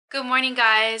Good morning,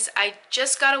 guys. I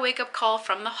just got a wake-up call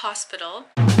from the hospital.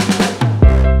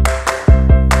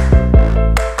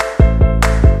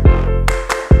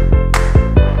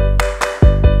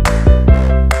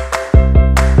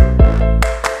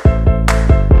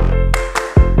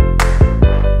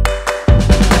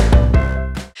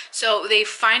 So they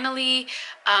finally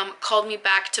called me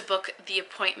back to book the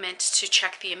appointment to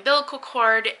check the umbilical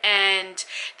cord, and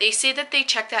they say that they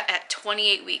check that at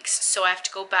 28 weeks. So I have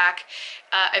to go back,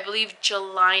 I believe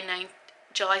July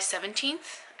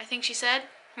 17th, I think she said.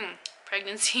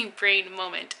 Pregnancy brain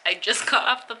moment. I just got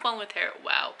off the phone with her.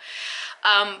 Wow.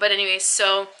 But anyways,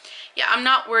 so yeah, I'm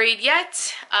not worried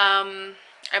yet. I'm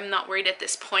not worried at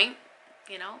this point.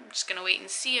 You know, I'm just gonna wait and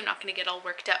see. I'm not gonna get all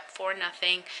worked up for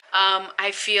nothing.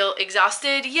 I feel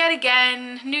exhausted yet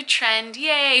again. New trend,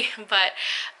 yay! But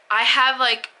I have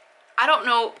like, I don't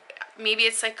know, maybe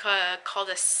it's like called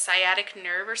a sciatic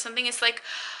nerve or something. It's like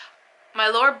my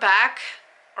lower back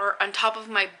or on top of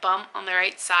my bum on the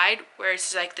right side, where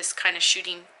it's like this kind of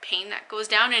shooting pain that goes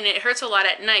down, and it hurts a lot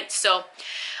at night. So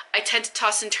I tend to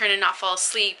toss and turn and not fall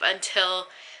asleep until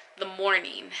the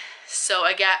morning. So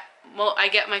I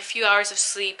get my few hours of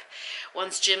sleep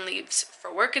once Jim leaves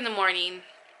for work in the morning.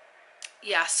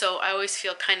 Yeah, so I always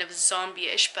feel kind of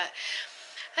zombie-ish, but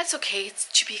that's okay. It's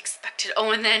to be expected.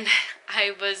 Oh, and then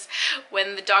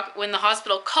when the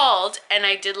hospital called and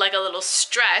I did like a little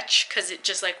stretch because it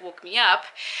just like woke me up.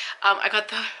 I got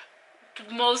the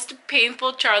most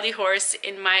painful Charlie horse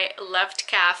in my left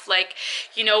calf. Like,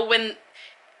 you know, when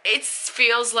it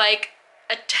feels like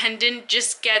a tendon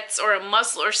just gets, or a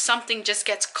muscle or something just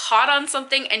gets caught on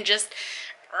something and just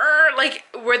like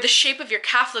where the shape of your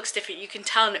calf looks different, you can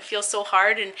tell, and it feels so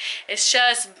hard, and it's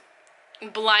just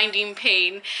blinding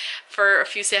pain for a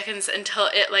few seconds until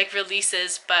it like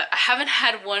releases. But I haven't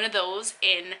had one of those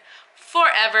in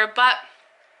forever, but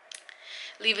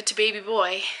leave it to baby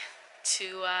boy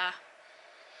to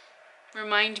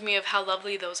remind me of how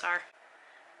lovely those are.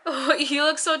 Oh, you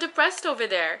look so depressed over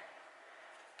there.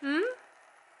 Why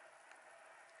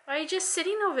are you just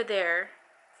sitting over there?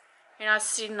 You're not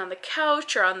sitting on the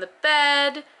couch or on the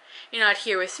bed. You're not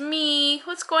here with me.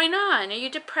 What's going on? Are you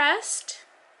depressed?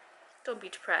 Don't be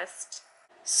depressed.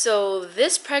 So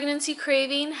this pregnancy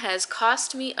craving has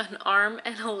cost me an arm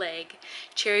and a leg.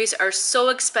 Cherries are so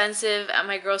expensive at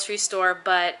my grocery store,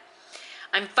 but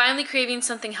I'm finally craving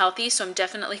something healthy, so I'm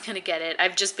definitely gonna get it.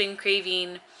 I've just been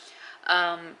craving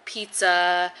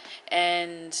pizza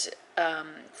and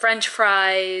French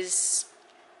fries,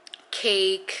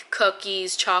 cake,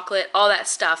 cookies, chocolate, all that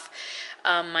stuff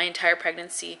my entire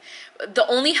pregnancy. The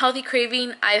only healthy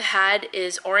craving I've had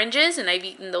is oranges, and I've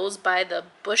eaten those by the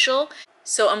bushel.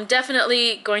 So I'm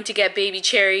definitely going to get baby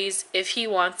cherries if he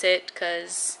wants it,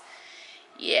 because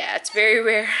yeah, it's very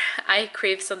rare I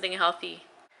crave something healthy.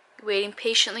 Waiting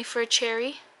patiently for a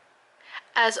cherry,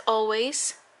 as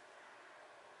always.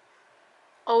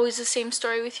 Always the same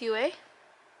story with you, eh?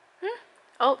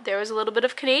 Oh, there was a little bit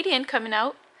of Canadian coming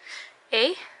out.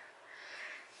 Eh?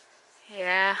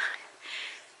 Yeah.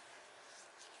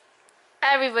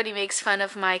 Everybody makes fun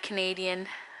of my Canadian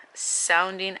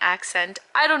sounding accent.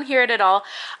 I don't hear it at all.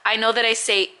 I know that I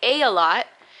say a lot,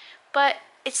 but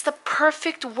it's the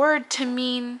perfect word to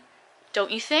mean,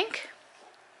 don't you think?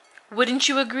 Wouldn't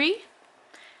you agree?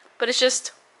 But it's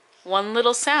just one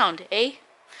little sound, eh?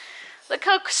 Look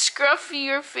how scruffy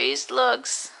your face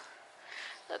looks.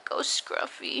 Look how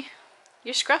scruffy.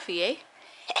 You're scruffy, eh?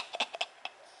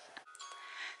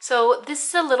 So this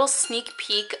is a little sneak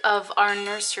peek of our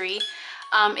nursery.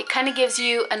 It kind of gives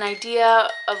you an idea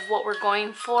of what we're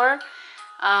going for.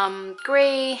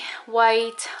 Gray,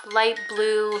 white, light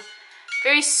blue,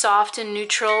 very soft and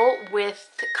neutral with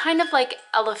kind of like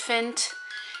elephant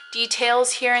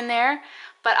details here and there.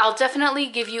 But I'll definitely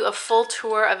give you a full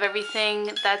tour of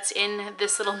everything that's in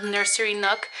this little nursery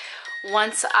nook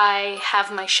once I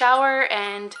have my shower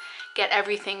and get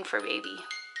everything for baby.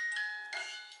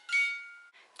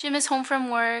 Jim is home from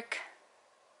work.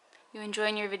 You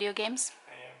enjoying your video games?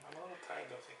 I am. I'm a little tired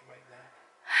though, thinking about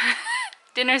that.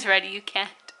 Dinner's ready, you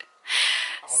can't.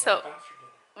 So,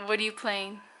 dinner. what are you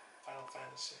playing? Final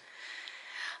Fantasy.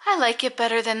 I like it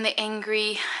better than the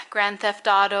angry Grand Theft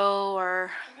Auto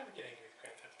or... I never get angry with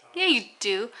Grand Theft Auto. Yeah, you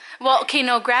do. Well, okay,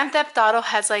 no, Grand Theft Auto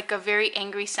has like a very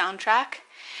angry soundtrack.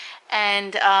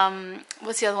 And,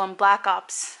 what's the other one? Black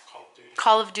Ops. Call of Duty.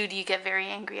 Call of Duty you get very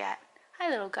angry at. Hi,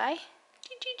 little guy.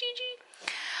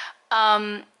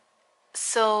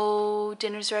 So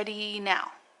dinner's ready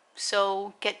now.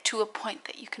 So get to a point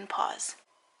that you can pause.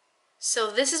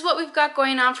 So this is what we've got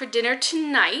going on for dinner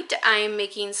tonight. I am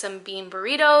making some bean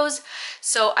burritos.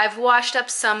 So I've washed up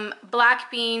some black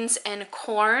beans and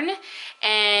corn,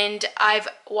 and I've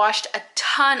washed a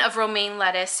ton of romaine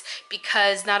lettuce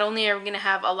because not only are we gonna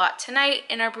have a lot tonight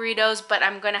in our burritos, but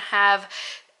I'm gonna have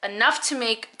enough to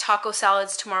make taco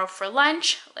salads tomorrow for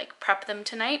lunch, like prep them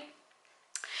tonight.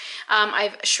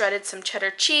 I've shredded some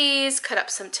cheddar cheese, cut up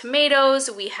some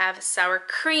tomatoes. We have sour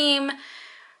cream,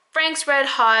 Frank's Red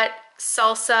Hot,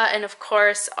 salsa, and of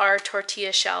course our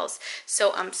tortilla shells.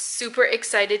 So I'm super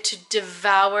excited to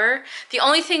devour. The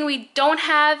only thing we don't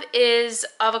have is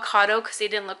avocado because they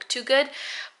didn't look too good,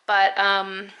 but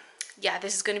yeah,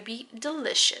 this is gonna be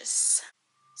delicious.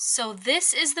 So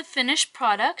this is the finished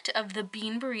product of the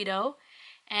bean burrito,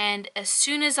 and as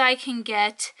soon as I can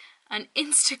get an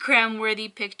Instagram worthy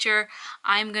picture,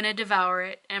 I'm gonna devour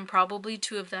it, and probably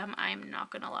 2 of them, I'm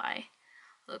not gonna lie.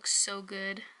 Looks so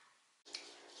good.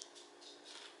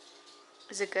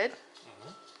 Is it good?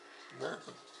 Mm-hmm. Very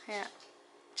good. Yeah.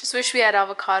 Just wish we had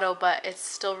avocado, but it's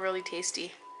still really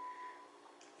tasty.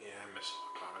 Yeah, I miss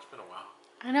avocado. It's been a while.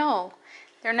 I know.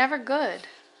 They're never good.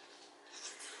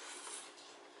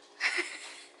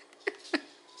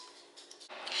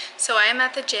 So I am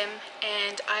at the gym,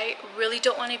 and I really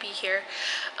don't want to be here.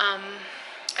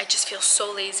 I just feel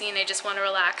so lazy and I just want to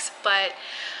relax. But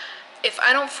if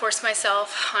I don't force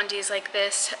myself on days like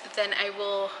this, then I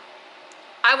will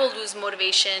lose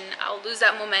motivation. I'll lose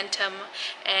that momentum,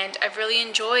 and I've really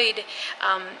enjoyed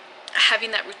having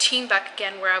that routine back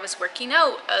again where I was working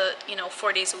out,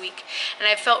 4 days a week, and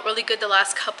I felt really good the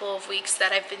last couple of weeks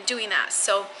that I've been doing that.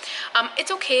 So it's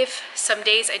okay if some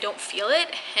days I don't feel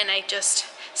it and I just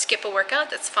skip a workout.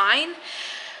 That's fine.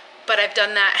 But I've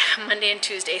done that Monday and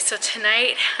Tuesday. So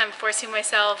tonight I'm forcing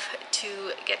myself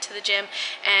to get to the gym,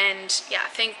 and yeah,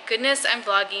 thank goodness I'm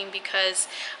vlogging because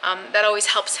that always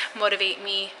helps motivate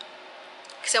me,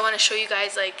 because I want to show you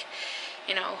guys, like,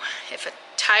 if a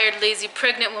tired, lazy,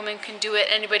 pregnant woman can do it,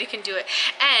 anybody can do it.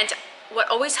 And what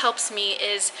always helps me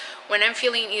is when I'm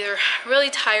feeling either really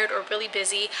tired or really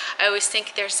busy, I always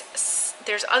think there's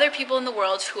other people in the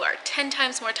world who are 10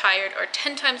 times more tired or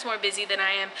 10 times more busy than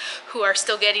I am, who are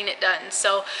still getting it done.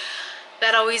 So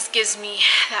that always gives me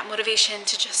that motivation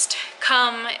to just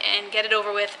come and get it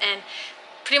over with. And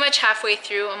pretty much halfway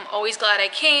through, I'm always glad I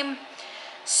came.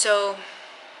 So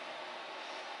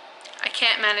I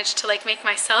can't manage to make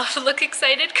myself look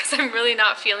excited because I'm really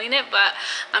not feeling it, but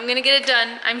I'm gonna get it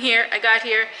done. I'm here, I got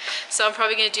here. So I'm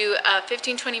probably gonna do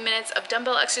 15-20 minutes of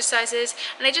dumbbell exercises,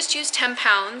 and I just use 10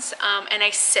 pounds and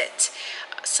I sit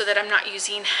so that I'm not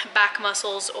using back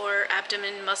muscles or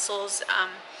abdomen muscles.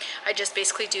 I just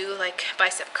basically do like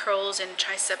bicep curls and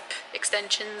tricep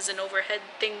extensions and overhead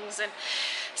things and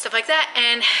stuff like that.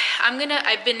 And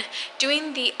I've been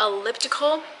doing the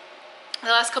elliptical the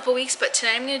last couple weeks, but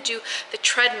tonight I'm going to do the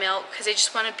treadmill because I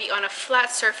just want to be on a flat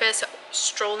surface,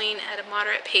 strolling at a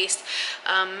moderate pace,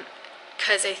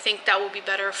 because I think that will be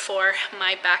better for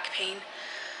my back pain.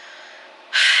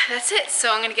 That's it.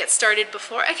 So I'm going to get started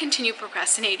before I continue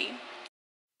procrastinating.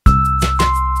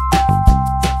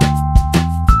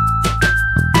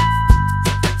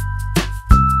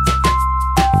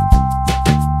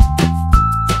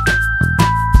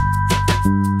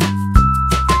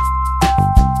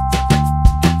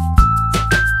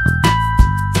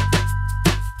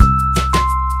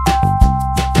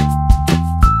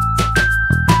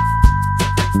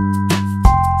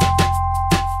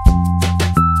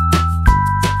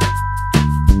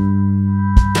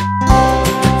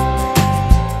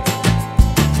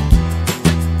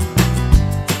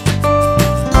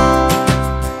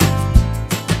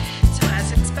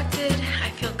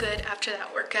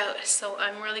 So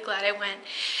I'm really glad I went,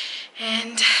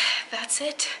 and that's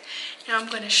it. Now I'm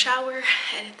going to shower,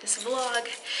 edit this vlog,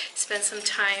 spend some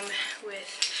time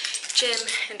with Jim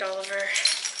and Oliver,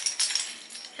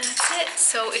 and that's it.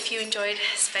 So if you enjoyed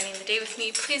spending the day with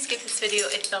me, please give this video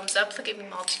a thumbs up. Look at me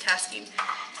multitasking.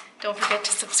 Don't forget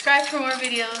to subscribe for more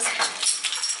videos.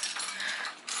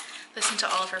 Listen to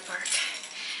Oliver bark,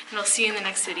 and I'll see you in the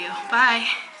next video. Bye.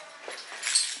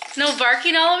 No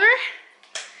barking, Oliver?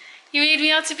 You made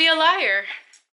me out to be a liar.